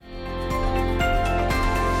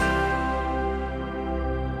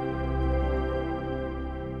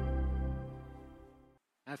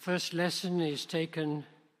first lesson is taken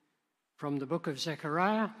from the book of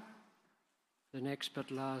Zechariah, the next but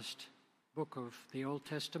last book of the Old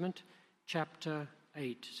Testament, chapter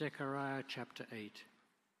 8, Zechariah chapter 8.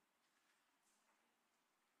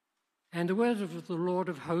 And the word of the Lord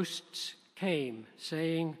of hosts came,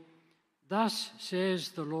 saying, "Thus says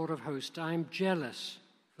the Lord of hosts, I am jealous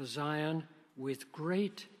for Zion with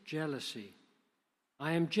great jealousy.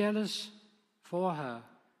 I am jealous for her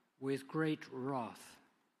with great wrath.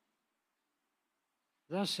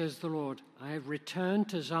 Thus says the Lord, I have returned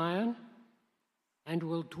to Zion and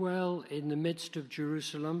will dwell in the midst of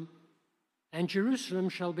Jerusalem, and Jerusalem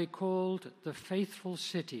shall be called the faithful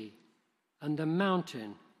city and the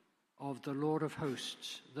mountain of the Lord of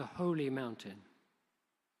hosts, the holy mountain.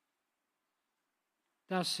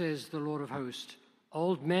 Thus says the Lord of hosts,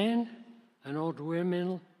 old men and old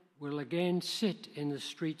women will again sit in the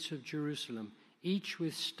streets of Jerusalem, each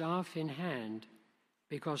with staff in hand,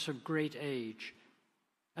 because of great age.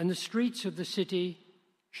 And the streets of the city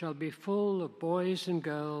shall be full of boys and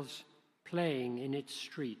girls playing in its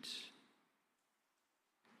streets.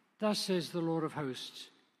 Thus says the Lord of hosts,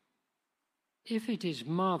 if it is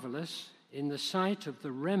marvelous in the sight of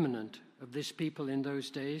the remnant of this people in those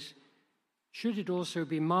days, should it also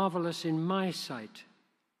be marvelous in my sight,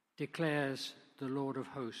 declares the Lord of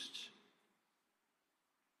hosts.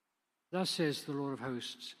 Thus says the Lord of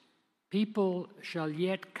hosts, people shall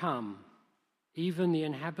yet come, even the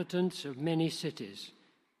inhabitants of many cities.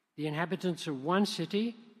 The inhabitants of one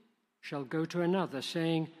city shall go to another,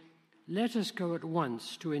 saying, let us go at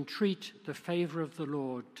once to entreat the favor of the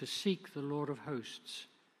Lord, to seek the Lord of hosts.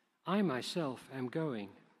 I myself am going.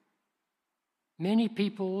 Many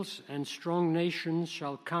peoples and strong nations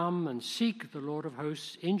shall come and seek the Lord of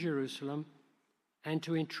hosts in Jerusalem, and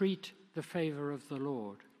to entreat the favor of the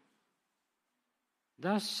Lord.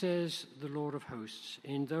 Thus says the Lord of hosts,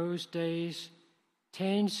 in those days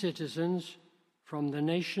 10 citizens from the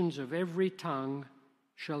nations of every tongue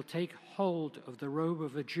shall take hold of the robe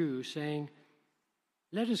of a Jew, saying,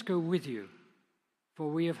 let us go with you, for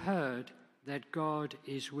we have heard that God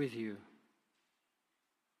is with you.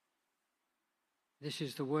 This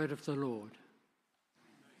is the word of the Lord.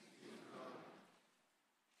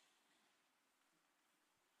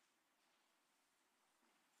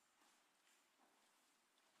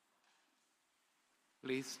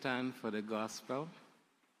 Please stand for the gospel.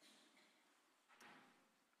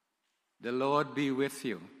 The Lord be with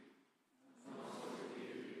you.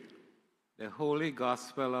 The Holy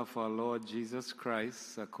Gospel of our Lord Jesus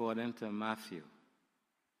Christ according to Matthew.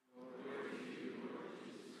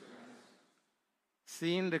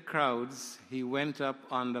 Seeing the crowds, he went up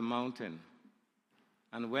on the mountain.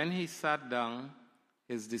 And when he sat down,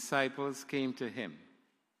 his disciples came to him.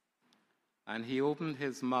 And he opened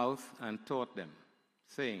his mouth and taught them,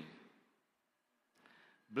 saying,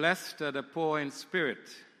 blessed are the poor in spirit,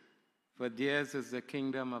 for theirs is the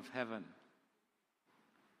kingdom of heaven.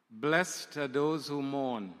 Blessed are those who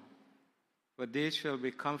mourn, for they shall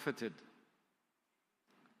be comforted.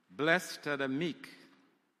 Blessed are the meek,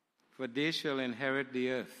 for they shall inherit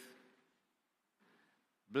the earth.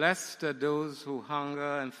 Blessed are those who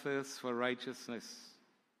hunger and thirst for righteousness,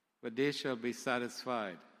 for they shall be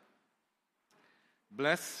satisfied.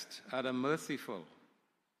 Blessed are the merciful,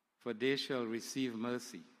 for they shall receive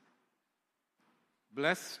mercy.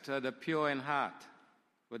 Blessed are the pure in heart,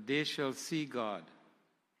 for they shall see God.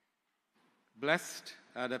 Blessed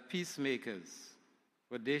are the peacemakers,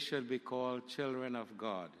 for they shall be called children of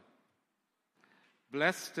God.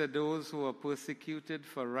 Blessed are those who are persecuted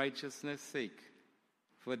for righteousness' sake,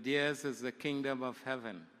 for theirs is the kingdom of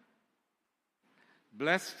heaven.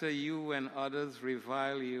 Blessed are you when others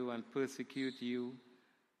revile you and persecute you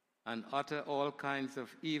and utter all kinds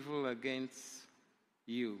of evil against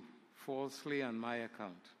you, falsely on my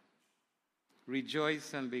account.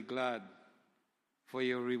 Rejoice and be glad, for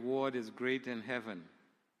your reward is great in heaven.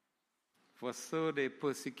 For so they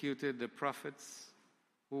persecuted the prophets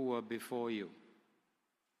who were before you.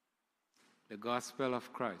 The Gospel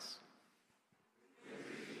of Christ.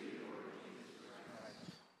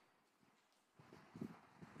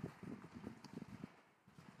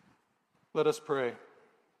 Let us pray.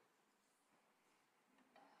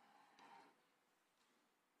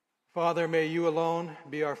 Father, may you alone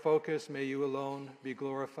be our focus, may you alone be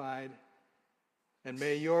glorified, and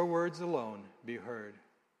may your words alone be heard.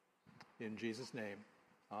 In Jesus' name,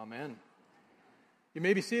 amen. You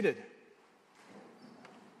may be seated.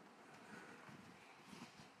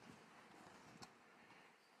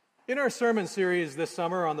 In our sermon series this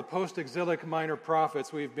summer on the post-exilic minor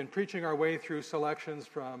prophets, we've been preaching our way through selections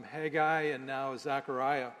from Haggai and now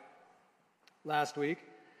Zechariah. Last week,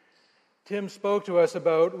 Tim spoke to us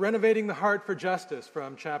about renovating the heart for justice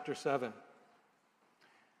from chapter 7.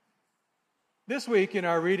 This week, in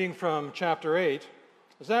our reading from chapter 8,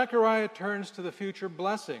 Zechariah turns to the future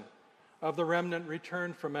blessing of the remnant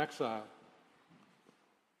returned from exile.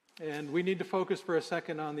 And we need to focus for a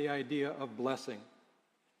second on the idea of blessing.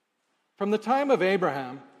 From the time of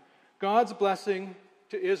Abraham, God's blessing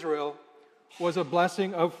to Israel was a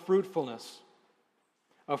blessing of fruitfulness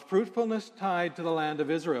tied to the land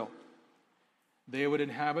of Israel. They would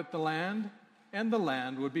inhabit the land, and the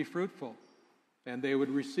land would be fruitful, and they would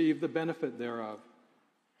receive the benefit thereof.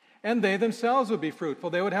 And they themselves would be fruitful.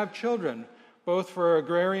 They would have children, both for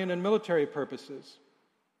agrarian and military purposes.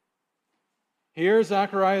 Here,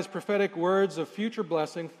 Zechariah's prophetic words of future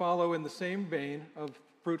blessing follow in the same vein of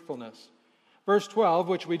fruitfulness. Verse 12,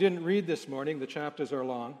 which we didn't read this morning, the chapters are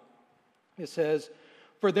long, it says,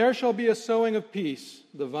 "For there shall be a sowing of peace.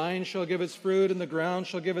 The vine shall give its fruit, and the ground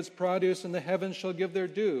shall give its produce, and the heavens shall give their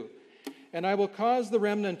dew. And I will cause the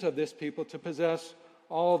remnant of this people to possess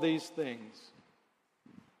all these things."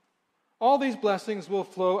 All these blessings will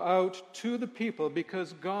flow out to the people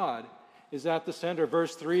because God is at the center.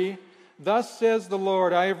 Verse 3, "Thus says the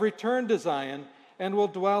Lord, I have returned to Zion and will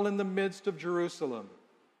dwell in the midst of Jerusalem.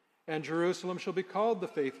 And Jerusalem shall be called the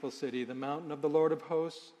faithful city, the mountain of the Lord of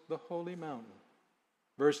hosts, the holy mountain."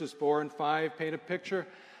 Verses 4 and 5 paint a picture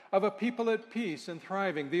of a people at peace and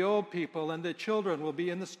thriving. The old people and the children will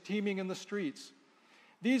be teeming in the streets.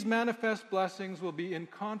 These manifest blessings will be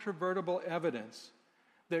incontrovertible evidence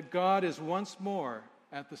that God is once more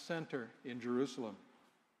at the center in Jerusalem.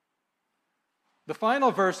 The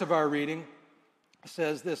final verse of our reading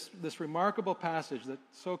says this remarkable passage that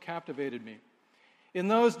so captivated me. "In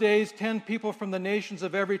those days 10 people from the nations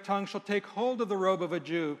of every tongue shall take hold of the robe of a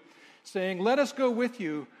Jew, saying, 'Let us go with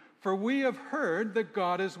you, for we have heard that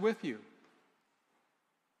God is with you.'"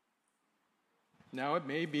 Now it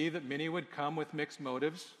may be that many would come with mixed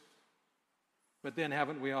motives, but then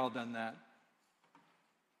haven't we all done that?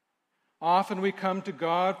 Often we come to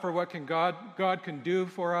God for what God can do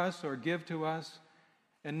for us or give to us,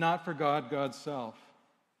 and not for God's self.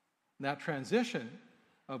 And that transition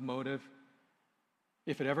of motive,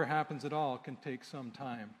 if it ever happens at all, can take some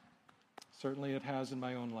time. Certainly it has in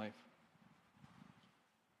my own life.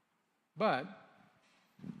 But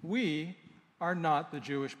we are not the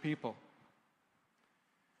Jewish people.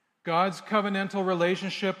 God's covenantal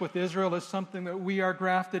relationship with Israel is something that we are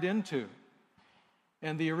grafted into.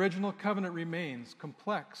 And the original covenant remains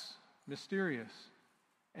complex, mysterious,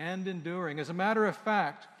 and enduring. As a matter of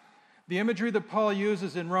fact, the imagery that Paul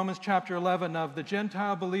uses in Romans chapter 11 of the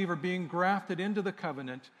Gentile believer being grafted into the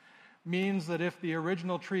covenant means that if the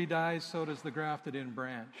original tree dies, so does the grafted-in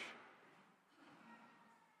branch.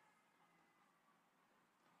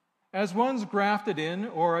 As one's grafted in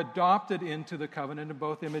or adopted into the covenant, and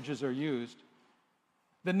both images are used,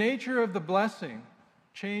 the nature of the blessing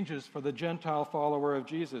changes for the Gentile follower of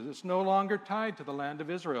Jesus. It's no longer tied to the land of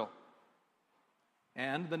Israel.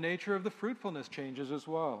 And the nature of the fruitfulness changes as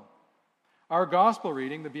well. Our gospel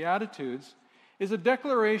reading, the Beatitudes, is a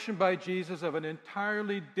declaration by Jesus of an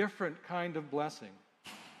entirely different kind of blessing.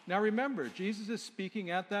 Now remember, Jesus is speaking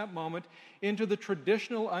at that moment into the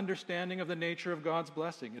traditional understanding of the nature of God's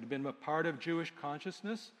blessing. It had been a part of Jewish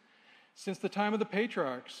consciousness since the time of the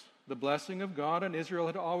patriarchs. The blessing of God on Israel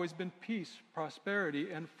had always been peace,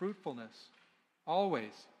 prosperity, and fruitfulness.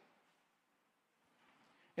 Always.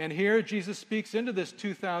 And here Jesus speaks into this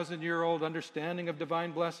 2,000-year-old understanding of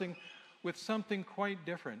divine blessing with something quite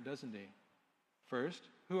different, doesn't he? First,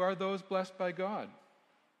 who are those blessed by God?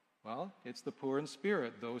 Well, it's the poor in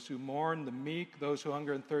spirit, those who mourn, the meek, those who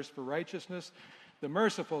hunger and thirst for righteousness, the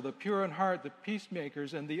merciful, the pure in heart, the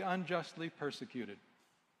peacemakers, and the unjustly persecuted.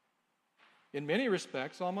 In many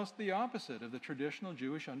respects, almost the opposite of the traditional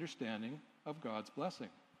Jewish understanding of God's blessing.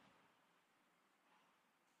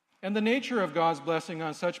 And the nature of God's blessing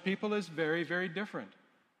on such people is very, very different.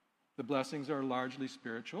 The blessings are largely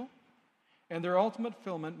spiritual, and their ultimate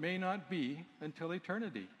fulfillment may not be until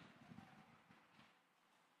eternity.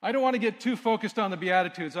 I don't want to get too focused on the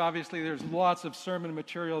Beatitudes. Obviously, there's lots of sermon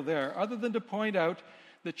material there, other than to point out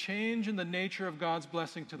the change in the nature of God's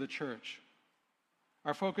blessing to the church.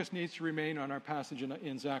 Our focus needs to remain on our passage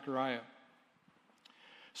in Zechariah.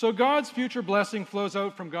 So God's future blessing flows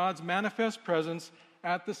out from God's manifest presence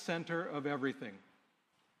at the center of everything.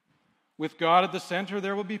 With God at the center,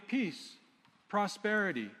 there will be peace,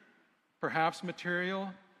 prosperity, perhaps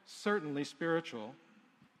material, certainly spiritual,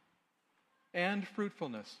 and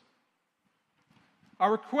fruitfulness.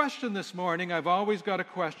 Our question this morning, I've always got a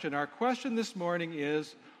question. Our question this morning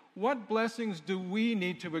is, What blessings do we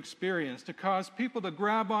need to experience to cause people to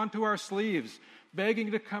grab onto our sleeves,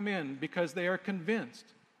 begging to come in because they are convinced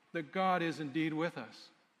that God is indeed with us?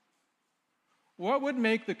 What would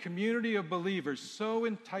make the community of believers so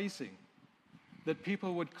enticing that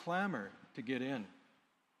people would clamor to get in?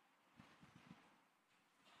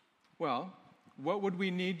 Well, what would we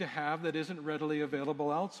need to have that isn't readily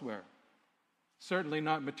available elsewhere? Certainly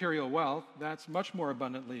not material wealth. That's much more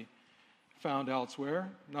abundantly found elsewhere.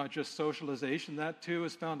 Not just socialization. That too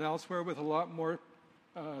is found elsewhere with a lot more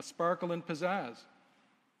sparkle and pizzazz.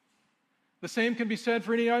 The same can be said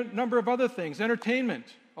for any number of other things. Entertainment.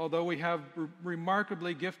 Although we have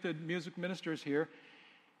remarkably gifted music ministers here,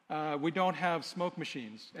 we don't have smoke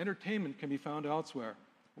machines. Entertainment can be found elsewhere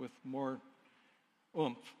with more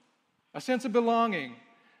oomph. A sense of belonging,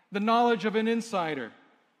 the knowledge of an insider,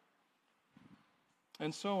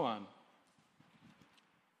 and so on.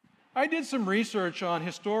 I did some research on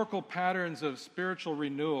historical patterns of spiritual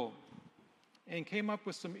renewal and came up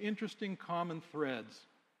with some interesting common threads.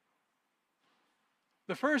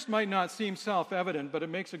 The first might not seem self-evident, but it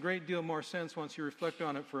makes a great deal more sense once you reflect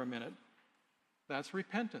on it for a minute. That's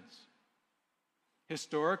repentance.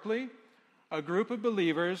 Historically, a group of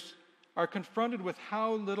believers are confronted with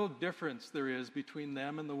how little difference there is between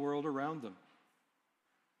them and the world around them.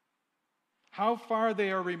 How far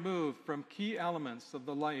they are removed from key elements of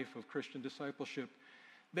the life of Christian discipleship.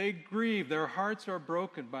 They grieve, their hearts are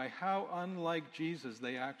broken by how unlike Jesus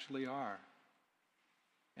they actually are.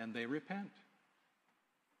 And they repent.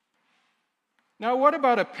 Now, what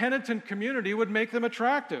about a penitent community would make them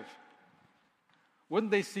attractive?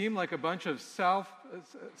 Wouldn't they seem like a bunch of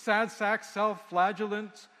sad sacks,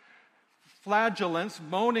 self-flagellants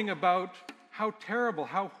moaning about how terrible,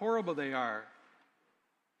 how horrible they are?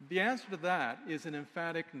 The answer to that is an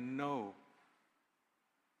emphatic no.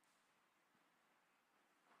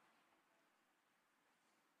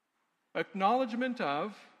 Acknowledgement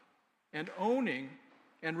of and owning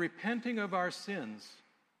and repenting of our sins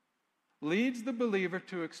leads the believer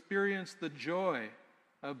to experience the joy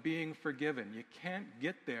of being forgiven. You can't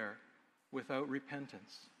get there without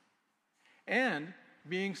repentance. And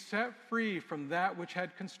being set free from that which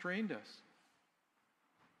had constrained us.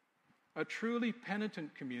 A truly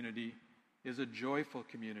penitent community is a joyful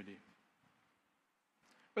community.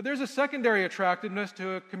 But there's a secondary attractiveness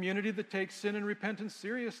to a community that takes sin and repentance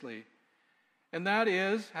seriously. And that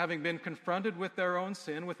is, having been confronted with their own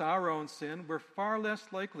sin, with our own sin, we're far less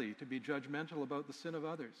likely to be judgmental about the sin of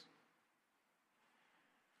others.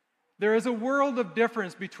 There is a world of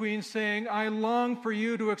difference between saying, I long for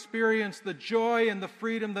you to experience the joy and the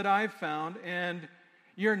freedom that I've found, and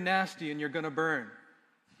you're nasty and you're going to burn.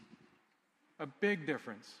 A big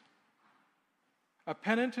difference. A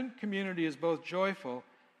penitent community is both joyful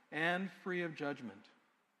and free of judgment.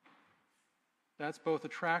 That's both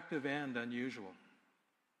attractive and unusual.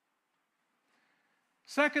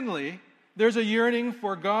 Secondly, there's a yearning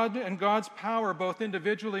for God and God's power both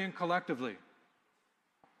individually and collectively.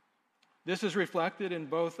 This is reflected in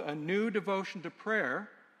both a new devotion to prayer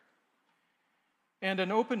and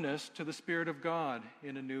an openness to the Spirit of God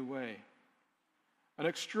in a new way. An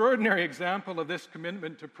extraordinary example of this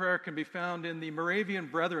commitment to prayer can be found in the Moravian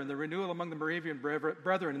Brethren, the renewal among the Moravian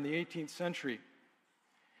Brethren in the 18th century.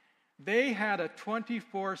 They had a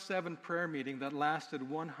 24/7 prayer meeting that lasted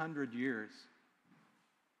 100 years.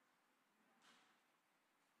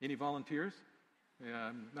 Any volunteers?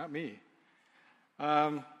 Yeah, not me.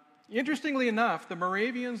 Interestingly enough, the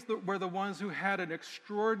Moravians were the ones who had an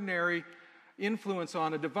extraordinary influence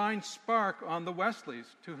on, a divine spark on the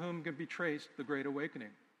Wesleys, to whom can be traced the Great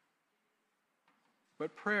Awakening.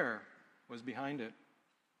 But prayer was behind it.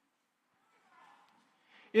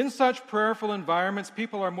 In such prayerful environments,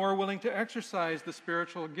 people are more willing to exercise the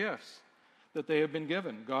spiritual gifts that they have been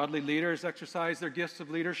given. Godly leaders exercise their gifts of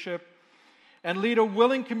leadership and lead a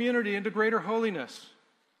willing community into greater holiness,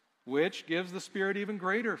 which gives the Spirit even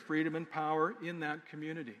greater freedom and power in that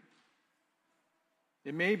community.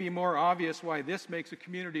 It may be more obvious why this makes a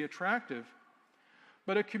community attractive,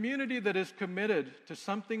 but a community that is committed to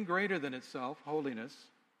something greater than itself, holiness,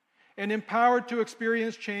 and empowered to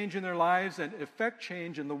experience change in their lives and effect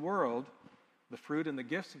change in the world, the fruit and the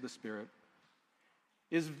gifts of the Spirit,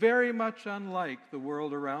 is very much unlike the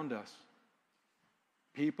world around us.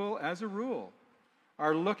 People, as a rule,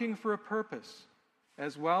 are looking for a purpose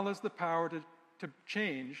as well as the power to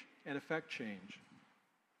change and effect change.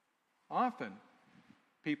 Often,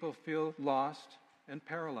 people feel lost and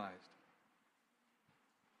paralyzed.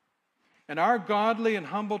 And our godly and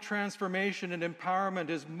humble transformation and empowerment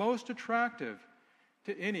is most attractive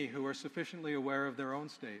to any who are sufficiently aware of their own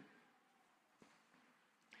state.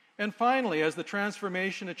 And finally, as the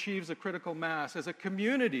transformation achieves a critical mass, as a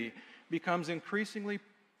community becomes increasingly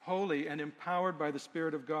holy and empowered by the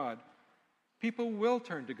Spirit of God, people will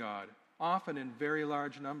turn to God, often in very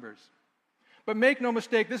large numbers. But make no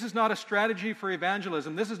mistake, this is not a strategy for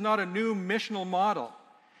evangelism. This is not a new missional model.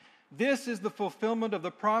 This is the fulfillment of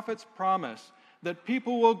the prophet's promise that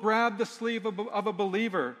people will grab the sleeve of a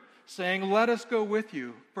believer, saying, "Let us go with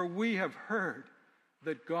you, for we have heard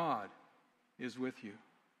that God is with you."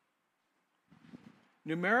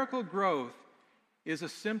 Numerical growth is a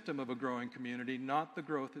symptom of a growing community, not the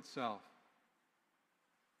growth itself.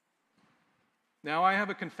 Now, I have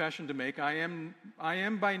a confession to make. I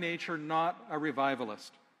am by nature not a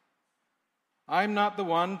revivalist. I'm not the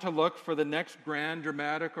one to look for the next grand,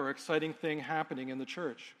 dramatic, or exciting thing happening in the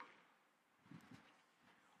church.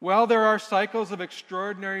 While there are cycles of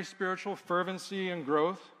extraordinary spiritual fervency and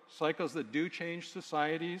growth, cycles that do change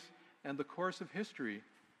societies and the course of history,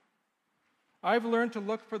 I've learned to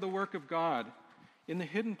look for the work of God in the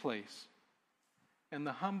hidden place and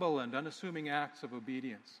the humble and unassuming acts of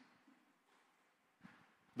obedience.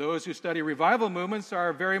 Those who study revival movements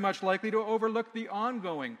are very much likely to overlook the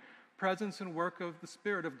ongoing presence and work of the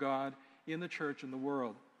Spirit of God in the church and the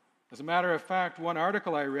world. As a matter of fact, one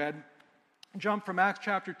article I read jumped from Acts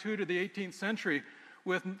chapter 2 to the 18th century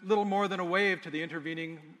with little more than a wave to the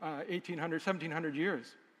intervening 1700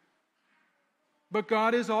 years. But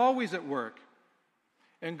God is always at work,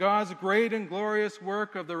 and God's great and glorious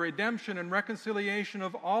work of the redemption and reconciliation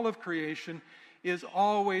of all of creation is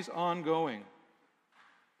always ongoing.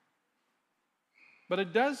 But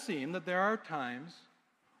it does seem that there are times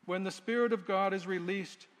when the Spirit of God is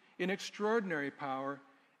released in extraordinary power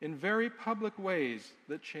in very public ways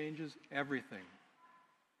that changes everything.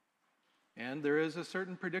 And there is a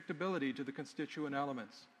certain predictability to the constituent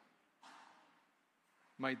elements.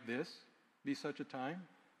 Might this be such a time?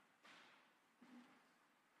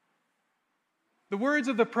 The words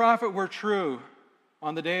of the prophet were true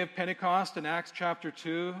on the day of Pentecost in Acts chapter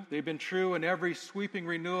 2. They've been true in every sweeping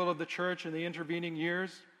renewal of the church in the intervening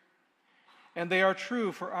years. And they are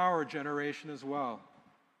true for our generation as well.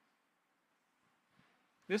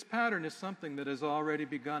 This pattern is something that has already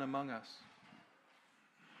begun among us.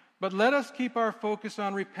 But let us keep our focus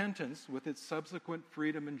on repentance with its subsequent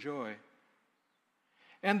freedom and joy,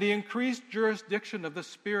 and the increased jurisdiction of the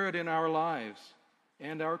Spirit in our lives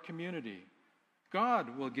and our community.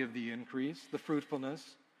 God will give the increase, the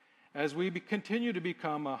fruitfulness, as we continue to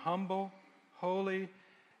become a humble, holy,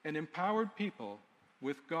 and empowered people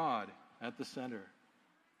with God at the center.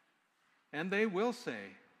 And they will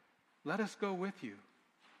say, "Let us go with you,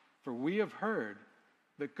 for we have heard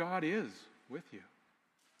that God is with you."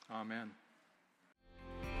 Amen.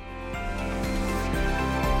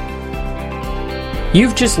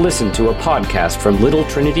 You've just listened to a podcast from Little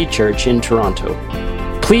Trinity Church in Toronto.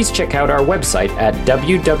 Please check out our website at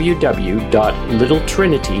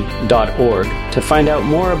www.littletrinity.org to find out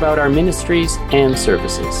more about our ministries and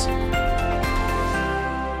services.